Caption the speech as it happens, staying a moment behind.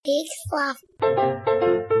Big fluff.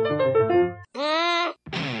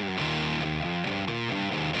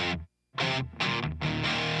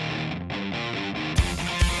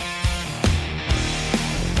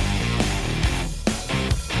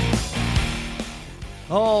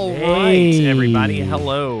 All Hey. right, everybody.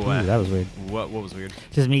 Hello. Ooh, that was weird. What was weird?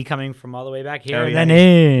 Just me coming from all the way back here Oh, and yeah, then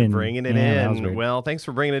in. Bringing it Yeah, that was in. weird. Well, thanks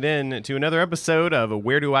for bringing it in to another episode of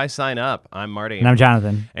Where Do I Sign Up? I'm Marty. And I'm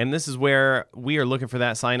Jonathan. And this is where we are looking for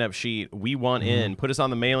that sign-up sheet. We want in. Put us on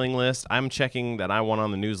the mailing list. I'm checking that I want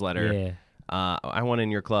on the newsletter. Yeah. I want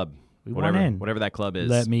in your club. We whatever, want in. Whatever that club is.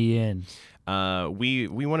 Let me in. We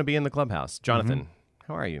want to be in the clubhouse. Jonathan,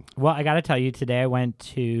 how are you? Well, I got to tell you, today I went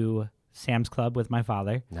to Sam's Club with my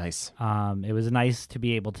father. Nice. It was nice to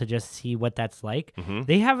be able to just see what that's like. Mhm.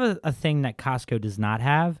 They have a thing that Costco does not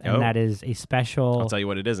have, and Oh. that is a special. I'll tell you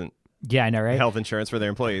what it isn't. Yeah, I know, right? Health insurance for their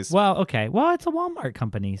employees. Well, okay. Well, it's a Walmart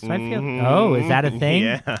company, so I feel. Mhm. Oh, is that a thing?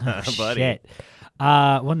 Yeah, Oh, buddy. Shit.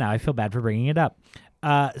 Well, now I feel bad for bringing it up.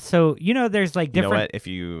 So there's like You know different. what? If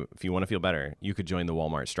you want to feel better, you could join the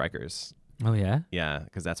Walmart strikers. Oh yeah. Yeah,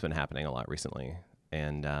 because that's been happening a lot recently,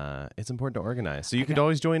 and it's important to organize. So you could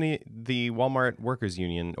always join the Walmart Workers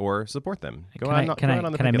Union or support them. Go Can out I on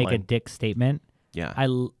the can I picket make a line. dick statement? Yeah.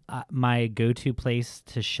 My go-to place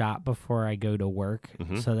to shop before I go to work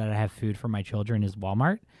so that I have food for my children is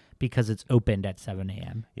Walmart because it's opened at 7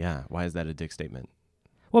 a.m. Yeah. Why is that a dick statement?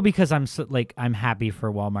 Well, because I'm happy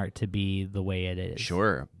for Walmart to be the way it is.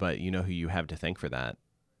 Sure, but you know who you have to thank for that?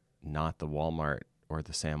 Not the Walmart or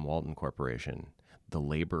the Sam Walton Corporation. The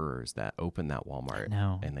laborers that open that Walmart.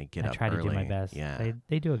 No, And they get I up try early. to do my best. Yeah.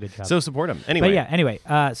 They do a good job. So support them. Anyway. But yeah, anyway,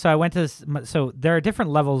 so I went to this. So there are different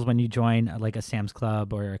levels when you join like a Sam's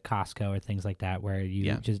Club or a Costco or things like that, where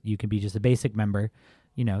you can be just a basic member,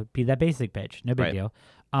 be that basic bitch, no big Right. deal.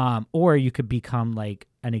 Or you could become like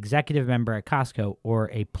an executive member at Costco or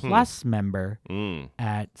a plus member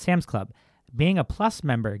at Sam's Club. Being a plus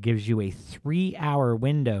member gives you a 3-hour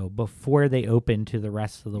window before they open to the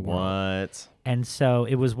rest of the world. What? And so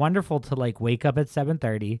it was wonderful to like wake up at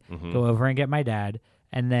 7:30, go over and get my dad,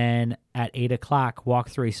 and then at 8:00 walk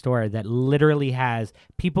through a store that literally has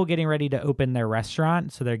people getting ready to open their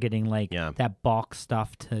restaurant, so they're getting like that bulk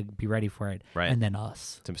stuff to be ready for it, Right. and then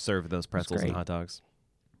us. To serve those pretzels and great. hot dogs.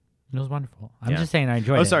 It was wonderful. I'm Yeah. just saying I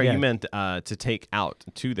enjoyed it. Oh, sorry. Yeah. You meant to take out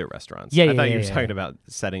to their restaurants. Yeah, I yeah, thought yeah, you were yeah. talking about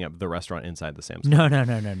setting up the restaurant inside the Sam's. No.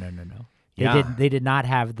 They Yeah. did. They did not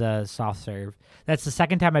have the soft serve. That's the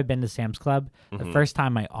second time I've been to Sam's Club. The first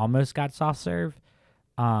time I almost got soft serve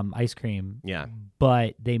ice cream. Yeah.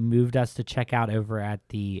 But they moved us to check out over at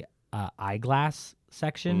the eyeglass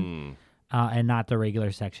section and not the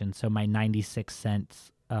regular section. So my 96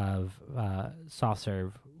 cents of soft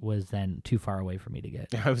serve was then too far away for me to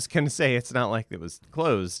get. I was going to say, it's not like it was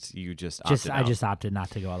closed. You just opted I out. just opted not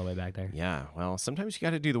to go all the way back there. Yeah. Well, sometimes you got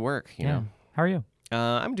to do the work, you know. How are you?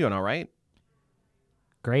 I'm doing all right.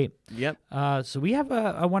 Great. Yep. So we have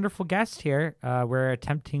a wonderful guest here. We're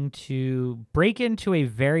attempting to break into a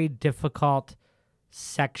very difficult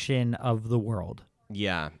section of the world.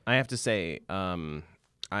 Yeah. I have to say,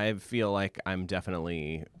 I feel like I'm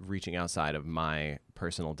definitely reaching outside of my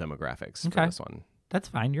personal demographics for this one. That's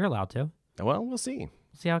fine. You're allowed to. Well, we'll see.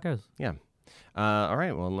 See how it goes. Yeah. All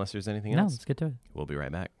right. Well, unless there's anything No, else, let's get to it. we'll be right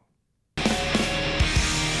back.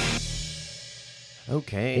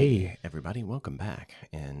 Okay, Hey. everybody, welcome back.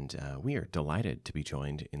 And we are delighted to be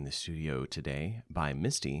joined in the studio today by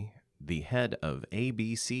Misty, the head of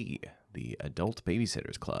ABC, the Adult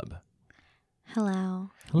Babysitters Club.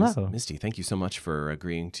 Hello. Hello. Misty, thank you so much for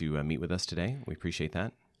agreeing to meet with us today. We appreciate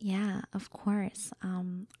that. Yeah, of course.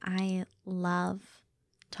 I love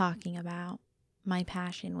talking about my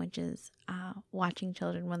passion, which is watching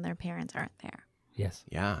children when their parents aren't there. Yes.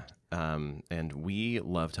 Yeah. And we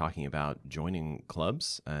love talking about joining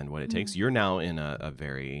clubs and what it takes. You're now in a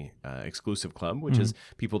very exclusive club, which is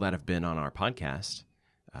people that have been on our podcast.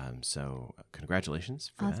 So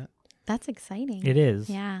congratulations for that. That's exciting. It is.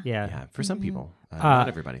 Yeah. Yeah, for some people. Not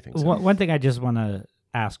everybody thinks so. One thing I just want to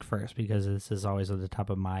ask first, because this is always at the top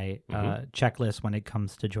of my checklist when it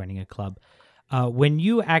comes to joining a club. When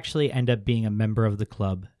you actually end up being a member of the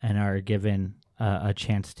club and are given a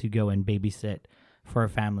chance to go and babysit for a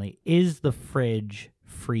family, is the fridge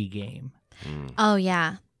free game? Oh,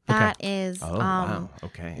 yeah. That is Oh, wow.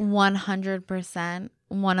 Okay. 100%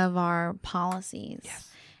 one of our policies.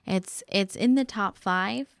 Yes. It's in the top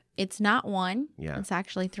 5. It's not 1. Yeah. It's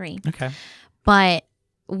actually 3. Okay. But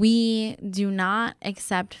we do not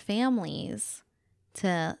accept families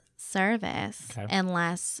to service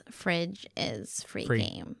unless fridge is free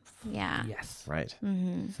game. Yeah. Yes. Right.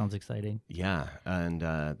 Mm-hmm. Sounds exciting. Yeah. And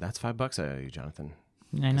that's $5 out of you, Jonathan.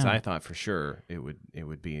 I Because know. I thought for sure it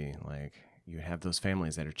would be like you have those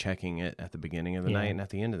families that are checking it at the beginning of the Yeah. night and at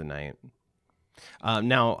the end of the night.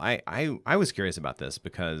 Now, I was curious about this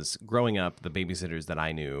because growing up, the babysitters that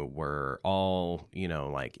I knew were all,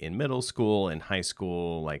 like in middle school and high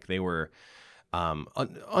school, like they were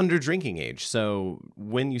under drinking age. So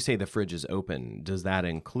when you say the fridge is open, does that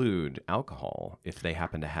include alcohol if they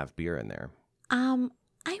happen to have beer in there?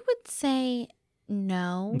 I would say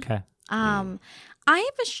no. Okay. I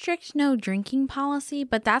have a strict no drinking policy,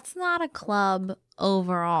 but that's not a club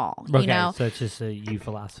overall. Okay. So it's just a you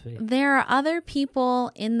philosophy. There are other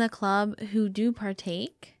people in the club who do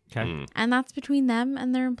partake, Okay. and that's between them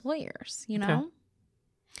and their employers, Okay.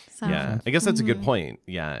 So, Yeah, I guess that's a good Mhm. point.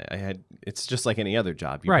 Yeah, it's just like any other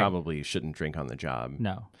job. You Right. probably shouldn't drink on the job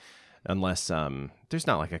No. unless there's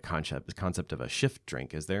not like a concept of a shift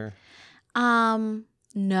drink, is there?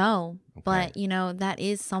 No, Okay. but that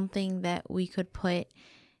is something that we could put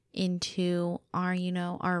into our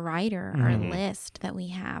our rider, our Mhm. list that we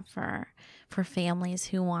have for families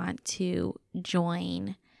who want to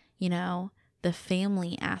join the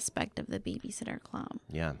family aspect of the babysitter club.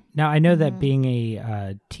 Yeah. Now, I know that Mhm. being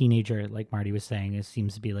a teenager, like Marty was saying, it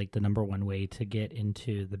seems to be like the number one way to get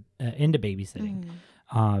into into babysitting.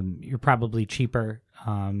 You're probably cheaper.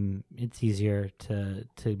 It's easier to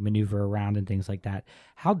maneuver around and things like that.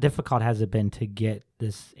 How difficult has it been to get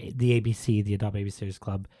the ABC, the Adult Babysitters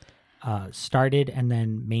Club, started and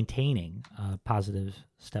then maintaining a positive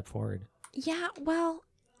step forward? Yeah, well,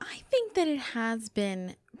 I think that it has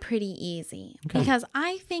been pretty easy Okay. because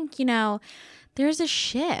I think, there's a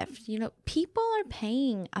shift. People are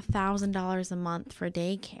paying $1,000 a month for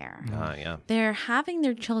daycare. Yeah. They're having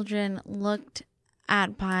their children looked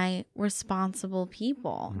at by responsible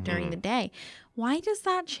people during the day. Why does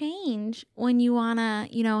that change when you want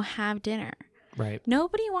to, have dinner? Right.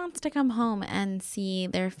 Nobody wants to come home and see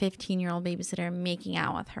their 15-year-old babysitter making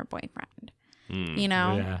out with her boyfriend,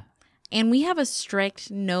 Yeah. And we have a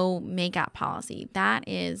strict no makeout policy. That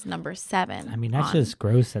is number 7. I mean, that's on- just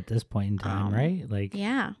gross at this point in time, Um, right? Like,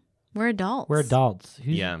 Yeah, we're adults. we're adults.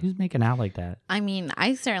 Yeah. Who's making out like that? I mean,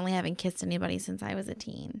 I certainly haven't kissed anybody since I was a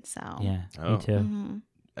teen. So, Yeah, Oh. me too. Mhm.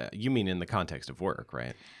 You mean in the context of work,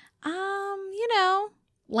 right?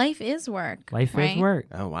 Life is work. Life right? is work.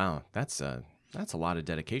 Oh, wow. That's a lot of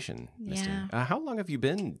dedication, Misty. Yeah. How long have you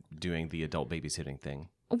been doing the adult babysitting thing?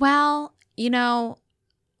 Well,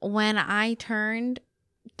 when I turned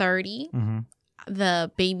 30, Mm-hmm.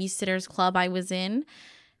 the babysitters club I was in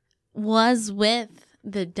was with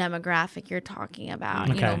the demographic you're talking about,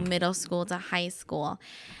 Okay. middle school to high school.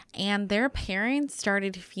 And their parents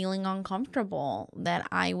started feeling uncomfortable that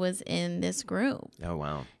I was in this group, Oh,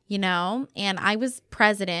 wow. and I was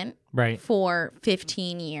president Right. for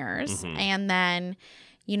 15 years. Mhm. And then,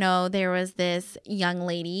 there was this young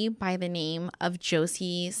lady by the name of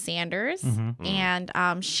Josie Sanders, Mm-hmm.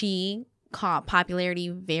 and she caught popularity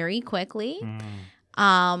very quickly.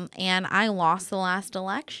 Mm. And I lost the last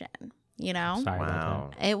election, Sorry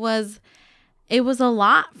Wow. about It was a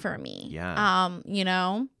lot for me. Yeah.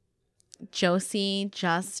 Josie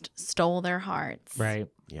just stole their hearts. that. Right.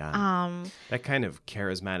 Yeah. That kind of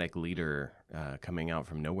charismatic leader coming out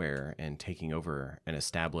from nowhere and taking over an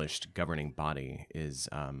established governing body is,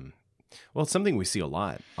 it's something we see a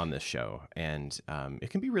lot on this show. And it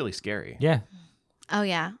can be really scary. Yeah. Oh,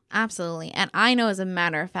 yeah, absolutely. And I know, as a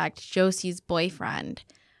matter of fact, Josie's boyfriend,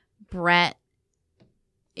 Brett,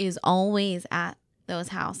 is always at those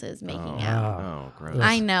houses making out. Oh, gross. Ugh.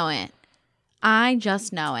 I know it. I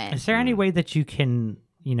just know it. Is there any way that you can,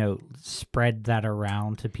 spread that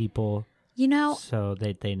around to people so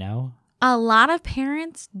that they know? A lot of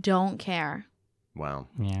parents don't care. Wow.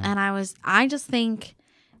 Yeah. And I just think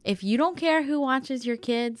if you don't care who watches your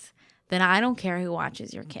kids, then I don't care who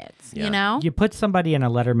watches your kids. Yeah. You put somebody in a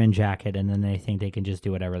Letterman jacket and then they think they can just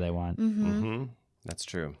do whatever they want. Mm-hmm. Mm-hmm. That's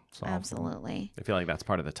true. It's awful. Absolutely. I feel like that's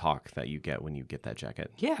part of the talk that you get when you get that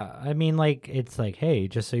jacket. Yeah. I mean, it's like, hey,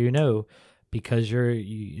 just so you know, because you're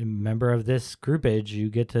a member of this groupage, you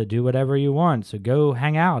get to do whatever you want. So go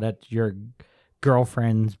hang out at your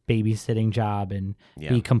girlfriend's babysitting job and Yeah.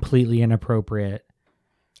 be completely inappropriate.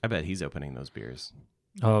 I bet he's opening those beers.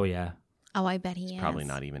 Oh, yeah. Oh, I bet he is. Probably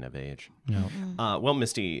not even of age. No. Well,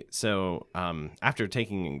 Misty, so after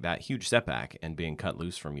taking that huge setback and being cut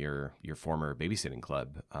loose from your former babysitting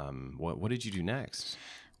club, what did you do next?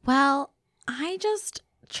 Well, I just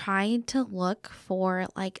tried to look for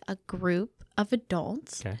a group of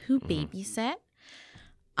adults Okay. who babysit.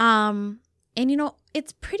 And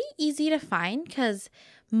it's pretty easy to find because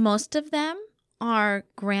most of them are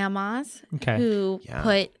grandmas Okay. who Yeah.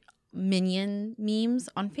 put minion memes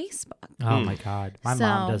on Facebook. Oh my God. My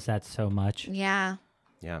mom does that so much. Yeah.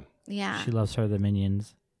 Yeah. Yeah. She loves her the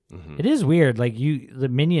Minions. Mm-hmm. It is weird. Like the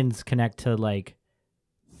Minions connect to like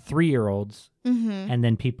 3-year-olds and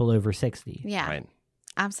then people over 60. Yeah. Right.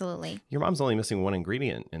 Absolutely. Your mom's only missing one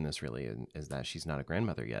ingredient in this, really, is that she's not a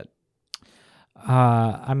grandmother yet.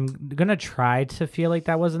 I'm gonna try to feel like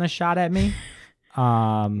that wasn't a shot at me.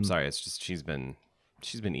 I'm sorry. It's just she's been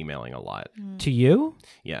emailing a lot. To you?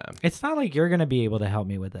 Yeah. It's not like you're gonna be able to help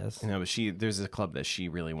me with this. No, but there's a club that she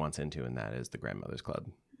really wants into, and that is the Grandmothers Club.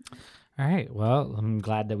 All right. Well, I'm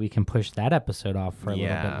glad that we can push that episode off for a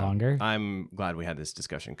little bit longer. I'm glad we had this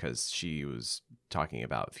discussion because she was talking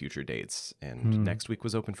about future dates, and next week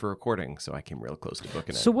was open for recording, so I came real close to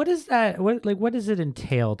booking it. So what is that? What does it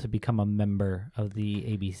entail to become a member of the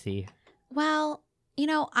ABC? Well,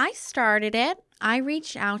 I started it. I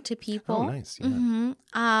reached out to people. Oh, nice. Yeah.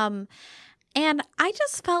 And I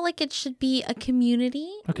just felt like it should be a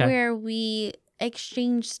community where we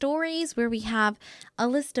exchange stories, where we have a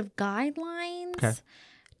list of guidelines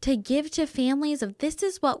to give to families of this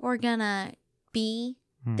is what we're gonna be.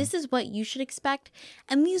 This is what you should expect.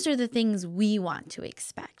 And these are the things we want to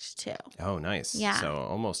expect too. Oh, nice. Yeah. So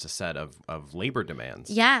almost a set of labor demands.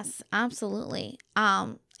 Yes, absolutely.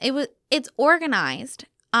 It's organized.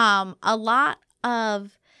 A lot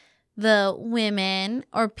of the women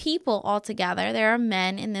or people altogether, there are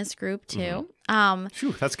men in this group too.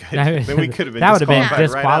 Phew, that's good. Then we could have been that would have been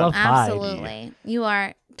disqualified. disqualified. Absolutely. You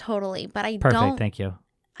are totally. But I Perfect. Thank you.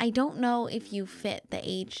 I don't know if you fit the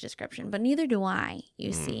age description, but neither do I.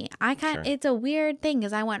 You see, it's a weird thing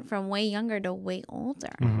because I went from way younger to way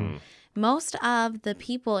older. Most of the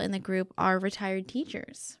people in the group are retired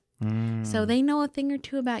teachers, so they know a thing or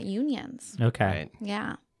two about unions. Okay. Right.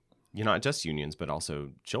 Yeah. You're not just unions, but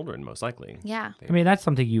also children, most likely. Yeah. I mean, that's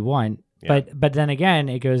something you want, but then again,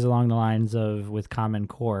 it goes along the lines of with Common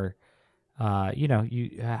Core. How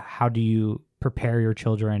do you prepare your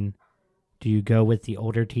children? Do you go with the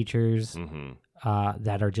older teachers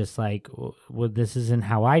that are just like, well, this isn't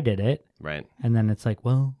how I did it, right? And then it's like,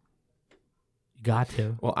 well, you got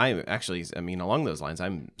to. Well, along those lines,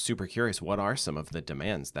 I'm super curious. What are some of the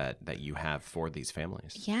demands that you have for these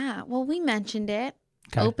families? Yeah. Well, we mentioned it.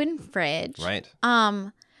 Okay. Open fridge. Right.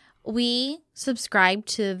 We subscribe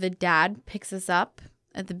to the dad picks us up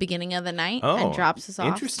at the beginning of the night and drops us off.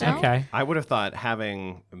 Interesting. Still. Okay. I would have thought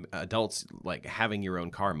having adults, like having your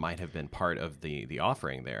own car, might have been part of the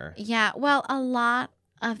offering there. Yeah. Well, a lot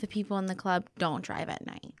of the people in the club don't drive at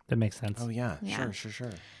night. That makes sense. Oh, yeah. Yeah.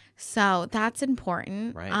 Sure. So that's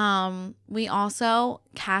important. Right. We also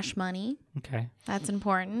cash money. Okay. That's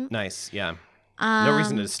important. Nice. Yeah. No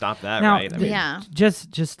reason to stop that, now, right? Yeah.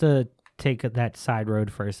 Just to take that side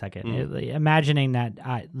road for a second, imagining that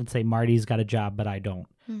let's say Marty's got a job, but I don't.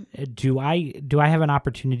 Do I have an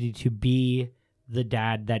opportunity to be the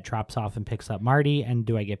dad that drops off and picks up Marty, and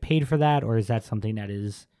do I get paid for that, or is that something that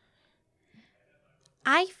is?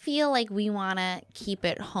 I feel like we want to keep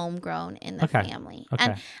it homegrown in the family.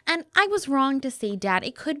 Okay. And I was wrong to say dad.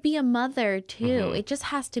 It could be a mother too. It just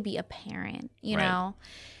has to be a parent, you know,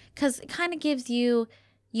 because it kind of gives you,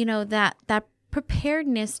 that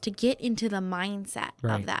preparedness to get into the mindset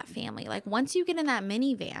of that family. Like once you get in that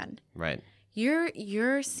minivan, Right.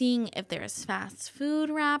 You're seeing if there's fast food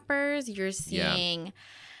wrappers, you're seeing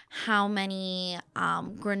how many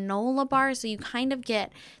granola bars, so you kind of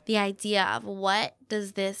get the idea of what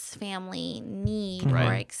does this family need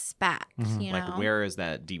or expect, you know? Like where is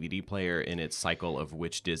that DVD player in its cycle of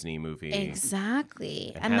which Disney movie?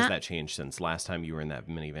 Exactly. And has that changed since last time you were in that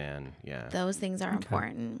minivan? Yeah. Those things are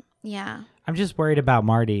important. Yeah. I'm just worried about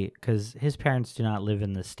Marty because his parents do not live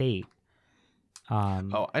in the state.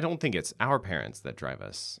 I don't think it's our parents that drive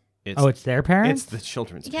us. It's their parents? It's the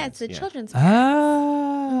children's Yeah, parents. it's the children's parents.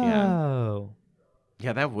 Oh.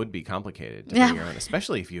 Yeah, that would be complicated to bring your own,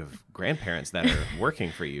 especially if you have grandparents that are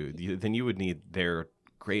working for you. Then you would need their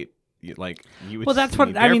great, like you would. Well, that's need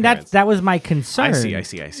what their I mean. parents. That was my concern. I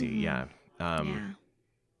see. Yeah.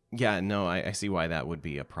 No, I see why that would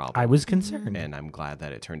be a problem. I was concerned, and I'm glad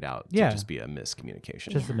that it turned out to just be a miscommunication.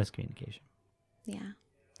 Just a miscommunication. Yeah.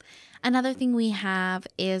 Another thing we have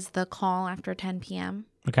is the call after 10 p.m.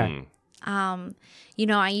 Okay.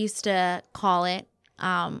 I used to call it,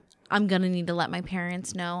 I'm going to need to let my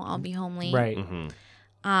parents know I'll be home late. Right.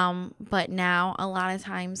 But now a lot of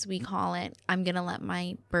times we call it, I'm going to let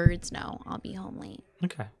my birds know I'll be home late.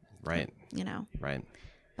 Okay. Right.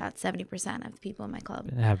 About 70% of the people in my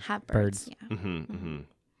club Have have birds. birds.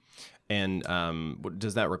 Yeah. And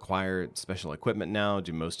does that require special equipment now?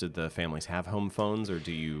 Do most of the families have home phones, or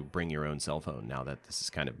do you bring your own cell phone now that this is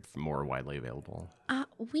kind of more widely available?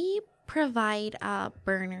 We provide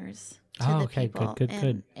burners to the people.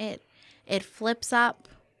 Good. It flips up.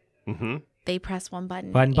 Mm-hmm. They press one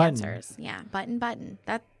button. Answers. Yeah, button.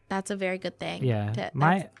 That's a very good thing. Yeah,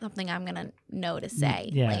 that's something I'm gonna know to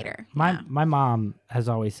say later. My mom has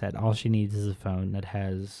always said all she needs is a phone that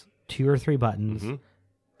has 2 or 3 buttons. Mm-hmm.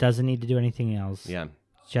 Doesn't need to do anything else. Yeah.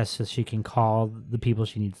 Just so she can call the people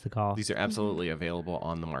she needs to call. These are absolutely available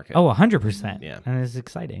on the market. Oh, 100%. Yeah. And it's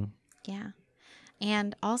exciting. Yeah.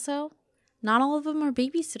 And also, not all of them are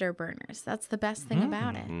babysitter burners. That's the best thing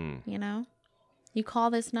about it. You know? You call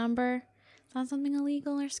this number, it's not something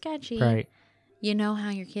illegal or sketchy. Right. You know how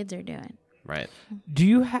your kids are doing. Right. Do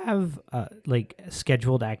you have like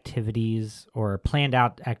scheduled activities or planned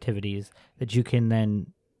out activities that you can then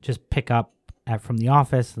just pick up from the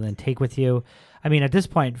office and then take with you? I mean, at this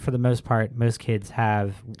point, for the most part, most kids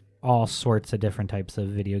have all sorts of different types of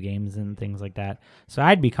video games and things like that. So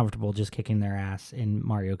I'd be comfortable just kicking their ass in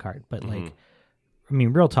Mario Kart. But like, I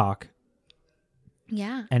mean, real talk.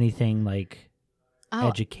 Yeah. Anything like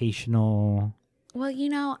educational. Well, you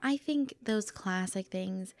know, I think those classic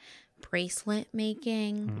things, bracelet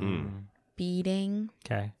making, beading.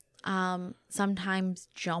 Okay. Sometimes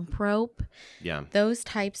jump rope. Yeah. Those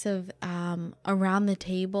types of around the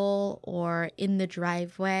table or in the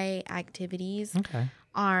driveway activities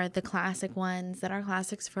are the classic ones that are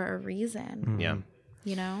classics for a reason. Yeah.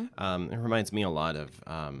 You know? It reminds me a lot of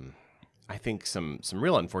I think some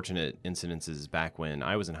real unfortunate incidences back when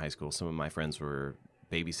I was in high school. Some of my friends were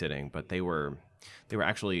babysitting, but they were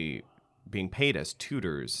actually being paid as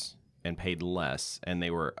tutors and paid less, and they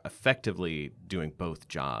were effectively doing both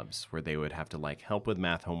jobs where they would have to like help with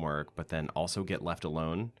math homework but then also get left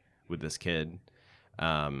alone with this kid.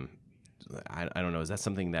 I don't know, is that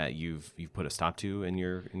something that you've put a stop to in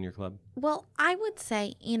your club? Well, I would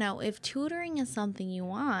say, you know, if tutoring is something you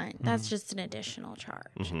want, that's just an additional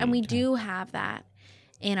charge. And we do have that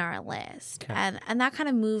in our list. And that kind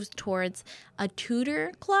of moves towards a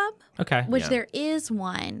tutor club, which there is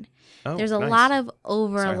one. Oh, there's a nice. lot of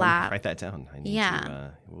overlap. Sorry, write that down. I need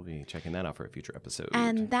to, we'll be checking that out for a future episode.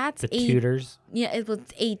 And that's the tutors? Yeah, it was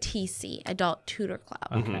ATC, Adult Tutor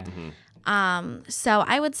Club. Okay. So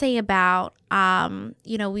I would say about,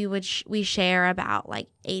 you know, we share about like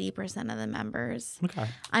 80% of the members. Okay.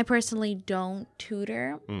 I personally don't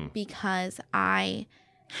tutor because I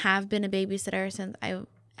have been a babysitter since I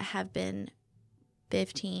have been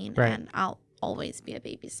 15, and I'll always be a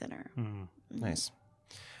babysitter. Nice.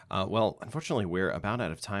 Well, unfortunately, we're about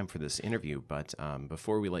out of time for this interview, but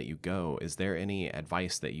before we let you go, is there any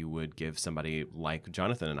advice that you would give somebody like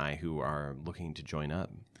Jonathan and I who are looking to join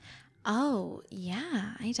up? Oh,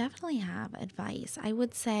 yeah, I definitely have advice. I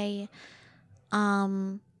would say,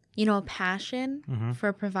 you know, a passion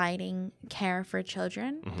for providing care for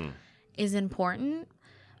children is important,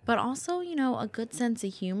 but also, you know, a good sense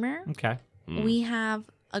of humor. Okay. We have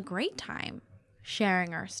a great time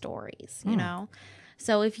sharing our stories, you know?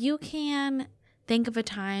 So if you can think of a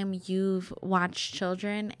time you've watched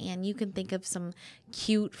children and you can think of some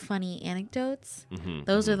cute, funny anecdotes,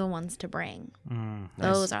 those are the ones to bring.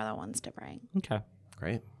 Those are the ones to bring. Okay.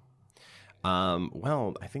 Great.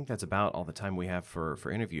 Well, I think that's about all the time we have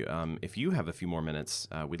for interview. If you have a few more minutes,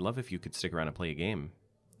 we'd love if you could stick around and play a game.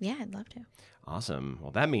 Yeah, I'd love to. Awesome.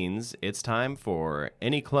 Well, that means it's time for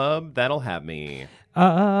Any Club That'll Have Me.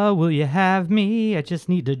 Will you have me? I just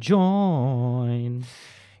need to join.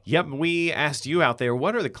 Yep, we asked you out there,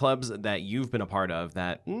 what are the clubs that you've been a part of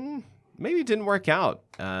that maybe didn't work out?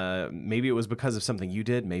 Maybe it was because of something you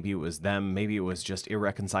did. Maybe it was them. Maybe it was just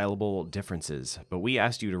irreconcilable differences. But we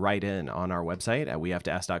asked you to write in on our website at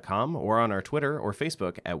wehavetoask.com or on our Twitter or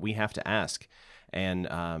Facebook at We Have to Ask. And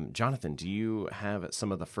Jonathan, do you have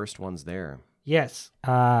some of the first ones there? Yes.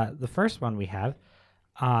 The first one we have,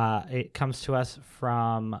 it comes to us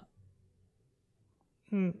from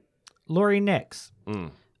Lori Nix.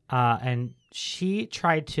 And she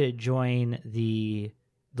tried to join the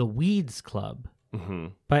Weeds Club,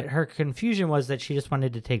 but her confusion was that she just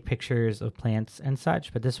wanted to take pictures of plants and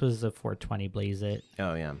such, but this was a 420 Blaze It.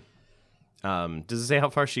 Oh, yeah. Does it say how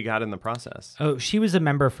far she got in the process? Oh, she was a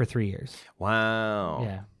member for 3 years. Wow.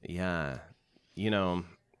 Yeah. Yeah. You know,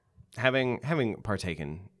 having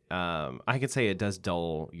partaken, I could say it does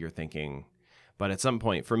dull your thinking. But at some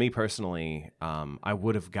point, for me personally, I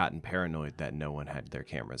would have gotten paranoid that no one had their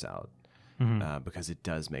cameras out because it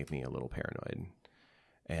does make me a little paranoid.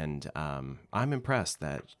 And I'm impressed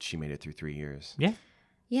that she made it through 3 years. Yeah.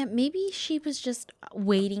 Yeah, maybe she was just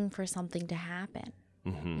waiting for something to happen.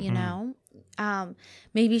 You know,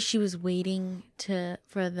 maybe she was waiting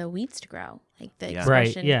for the weeds to grow, like the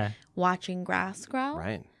expression, watching grass grow.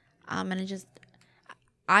 Right. And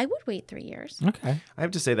I would wait 3 years. Okay. I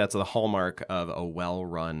have to say that's the hallmark of a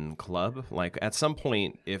well-run club. Like at some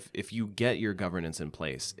point, if you get your governance in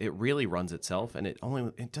place, it really runs itself, and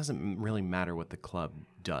it doesn't really matter what the club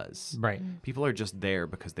does. Right. People are just there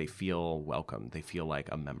because they feel welcome. They feel like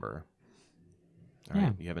a member. All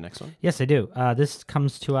right. You have a next one? Yes, I do. This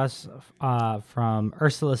comes to us from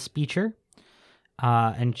Ursula Speecher,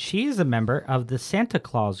 and she is a member of the Santa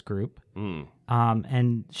Claus group.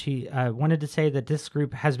 And she wanted to say that this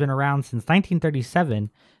group has been around since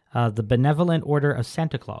 1937, the Benevolent Order of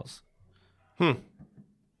Santa Claus.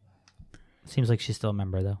 Seems like she's still a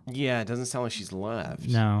member, though. Yeah, it doesn't sound like she's left.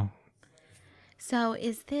 No. So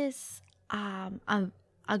is this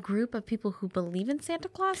a group of people who believe in Santa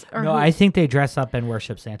Claus? Or no, I think they dress up and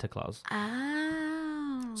worship Santa Claus.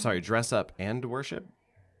 Oh. Sorry, dress up and worship?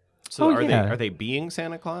 So are they being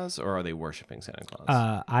Santa Claus or are they worshiping Santa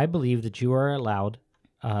Claus? I believe that you are allowed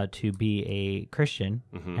to be a Christian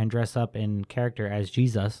and dress up in character as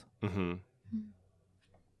Jesus. Mm-hmm.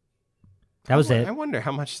 That was it. I wonder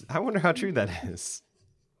how true that is.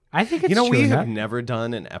 I think it's true. We enough. have never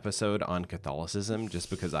done an episode on Catholicism just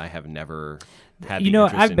because I have never had.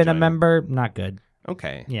 I've been a member. Not good.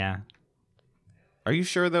 Okay. Yeah. Are you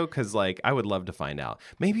sure though? Because I would love to find out.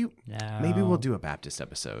 Maybe we'll do a Baptist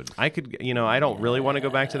episode. I could. I don't really want to go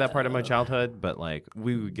back to that part of my childhood, but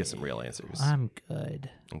we would get some real answers. I'm good.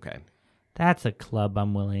 Okay. That's a club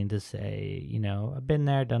I'm willing to say. I've been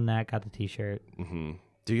there, done that, got the T-shirt. Mm-hmm.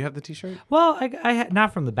 Do you have the T-shirt? Well, I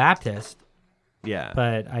not from the Baptist. Yeah.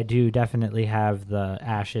 But I do definitely have the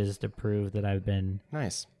ashes to prove that I've been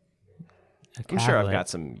nice. I'm sure I've got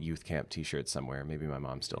some youth camp T-shirts somewhere. Maybe my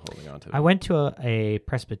mom's still holding on to them. I went to a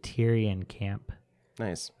Presbyterian camp.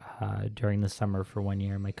 Nice. During the summer for 1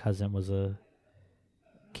 year. My cousin was a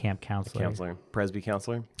camp counselor. Presby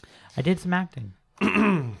counselor. I did some acting.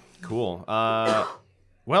 Cool.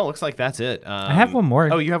 Well, looks like that's it. I have one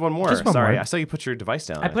more. Oh, you have one more. Just one Sorry, more. I saw you put your device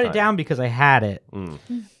down. I put it down because I had it.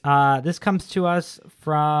 This comes to us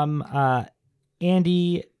from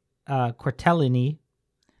Andy Cortellini,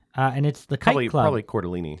 and it's the Kite Club. Probably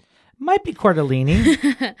Cortellini. Might be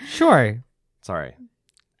Cortellini. Sure. Sorry.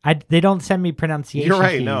 They don't send me pronunciation You're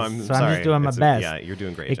right. keys, No, I'm so sorry. I'm just doing my best. Yeah, you're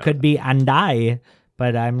doing great. It could be Andai,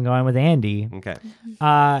 but I'm going with Andy. Okay.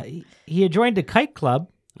 He had joined a kite club.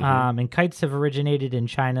 And kites have originated in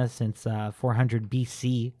China since 400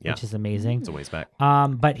 BC, which is amazing. It's a ways back.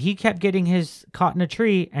 But he kept getting his caught in a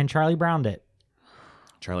tree, and Charlie Browned it.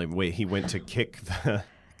 Wait, he went to kick the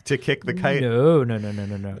kite? No.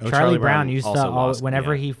 Oh, Charlie Brown used to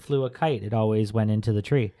whenever he flew a kite, it always went into the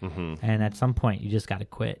tree. And at some point, you just got to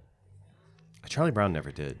quit. Charlie Brown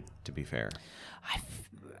never did, to be fair.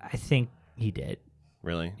 I think he did.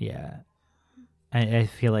 Really? Yeah. I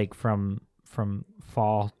feel like from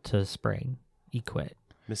fall to spring, he quit.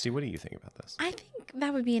 Misty, what do you think about this? I think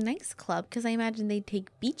that would be a nice club because I imagine they'd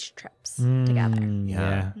take beach trips together.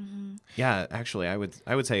 Yeah. Yeah, actually, I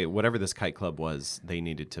would say whatever this kite club was, they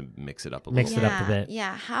needed to mix it up a little. Mix it up a bit.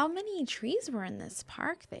 Yeah. How many trees were in this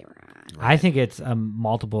park they were at? Right. I think it's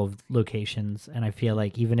multiple locations, and I feel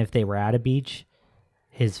like even if they were at a beach,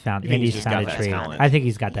 Andy's found a tree. I think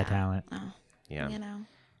he's got that talent. Oh, yeah.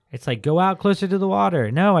 It's like, go out closer to the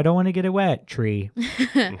water. No, I don't want to get it wet. Tree.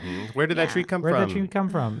 Where did that tree come from? Where did that tree come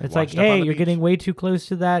from? It's like, hey, you're getting way too close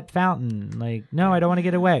to that fountain. Like, no, I don't want to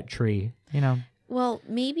get it wet. Tree. Well,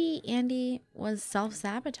 maybe Andy was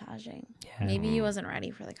self-sabotaging. Yeah. Maybe he wasn't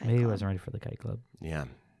ready for the kite club. Maybe he wasn't ready for the kite club. Yeah.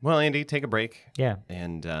 Well, Andy, take a break. Yeah.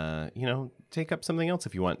 And, take up something else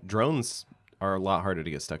if you want. Drones are a lot harder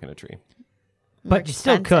to get stuck in a tree. But you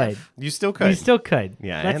still could. You still could.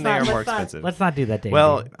 Yeah, and they are more expensive. Let's not do that, Dave.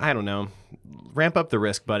 Well, I don't know. Ramp up the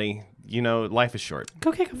risk, buddy. Life is short.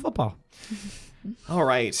 Go kick a football. All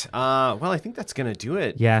right. Well, I think that's going to do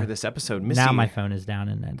it for this episode. Misty, now my phone is down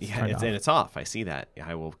and it's off. I see that.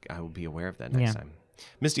 I will be aware of that next time.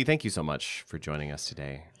 Misty, thank you so much for joining us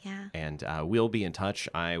today. Yeah. And we'll be in touch.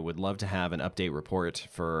 I would love to have an update report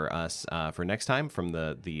for us for next time from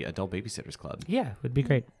the Adult Babysitters Club. Yeah, it would be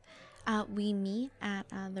great. We meet at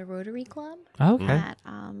the Rotary Club at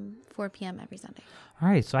 4 p.m. every Sunday. All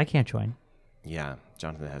right, so I can't join. Yeah,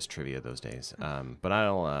 Jonathan has trivia those days. But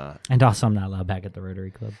I'll... And also I'm not allowed back at the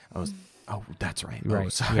Rotary Club. Oh, that's right. Right. Oh,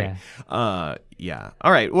 sorry. Yeah. Yeah.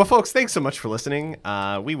 All right. Well, folks, thanks so much for listening.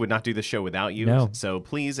 We would not do the show without you. No. So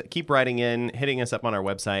please keep writing in, hitting us up on our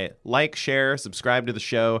website. Like, share, subscribe to the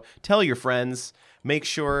show. Tell your friends. Make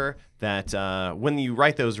sure that when you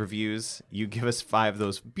write those reviews, you give us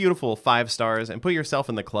those beautiful 5 stars and put yourself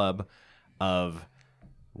in the club of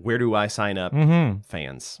Where Do I Sign Up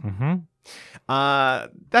fans.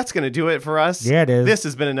 That's going to do it for us. Yeah, it is. This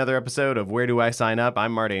has been another episode of Where Do I Sign Up?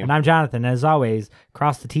 I'm Marty. And I'm Jonathan. As always,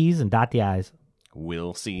 cross the T's and dot the I's.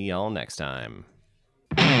 We'll see y'all next time.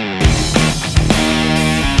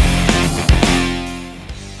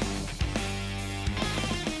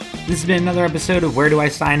 This has been another episode of Where Do I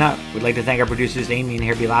Sign Up? We'd like to thank our producers Amy and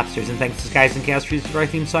Herbie Lobsters, and thanks to Skies and Chaos Trees for our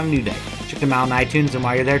theme song New Day. Check them out on iTunes, and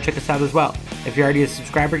while you're there, check us out as well. If you're already a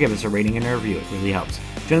subscriber, give us a rating and a review. It really helps.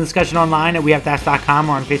 Join the discussion online at WeHaveToAsk.com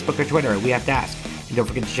or on Facebook or Twitter at We Have to Ask. And don't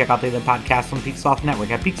forget to check out the other podcasts on the Peaksloft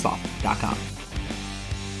Network at peaksloft.com.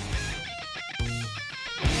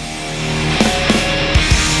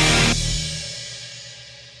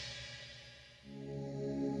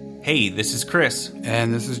 Hey, this is Chris.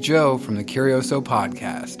 And this is Joe from the Curioso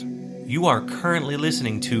Podcast. You are currently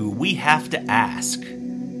listening to We Have to Ask.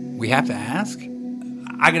 We Have to Ask?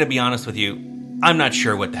 I gotta be honest with you, I'm not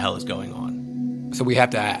sure what the hell is going on. So we have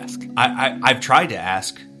to ask. I've tried to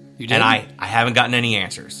ask, you did? and I haven't gotten any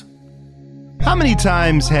answers. How many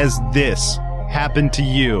times has this happened to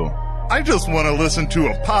you? I just want to listen to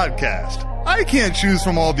a podcast. I can't choose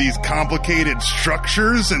from all these complicated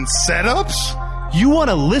structures and setups. You want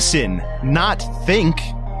to listen, not think.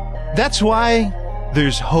 That's why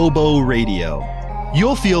there's Hobo Radio.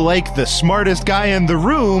 You'll feel like the smartest guy in the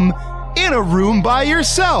room in a room by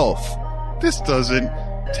yourself. This doesn't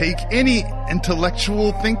take any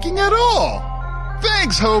intellectual thinking at all.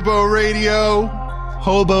 Thanks, Hobo Radio.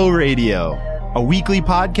 Hobo Radio, a weekly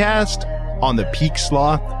podcast on the Peak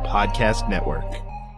Sloth Podcast Network.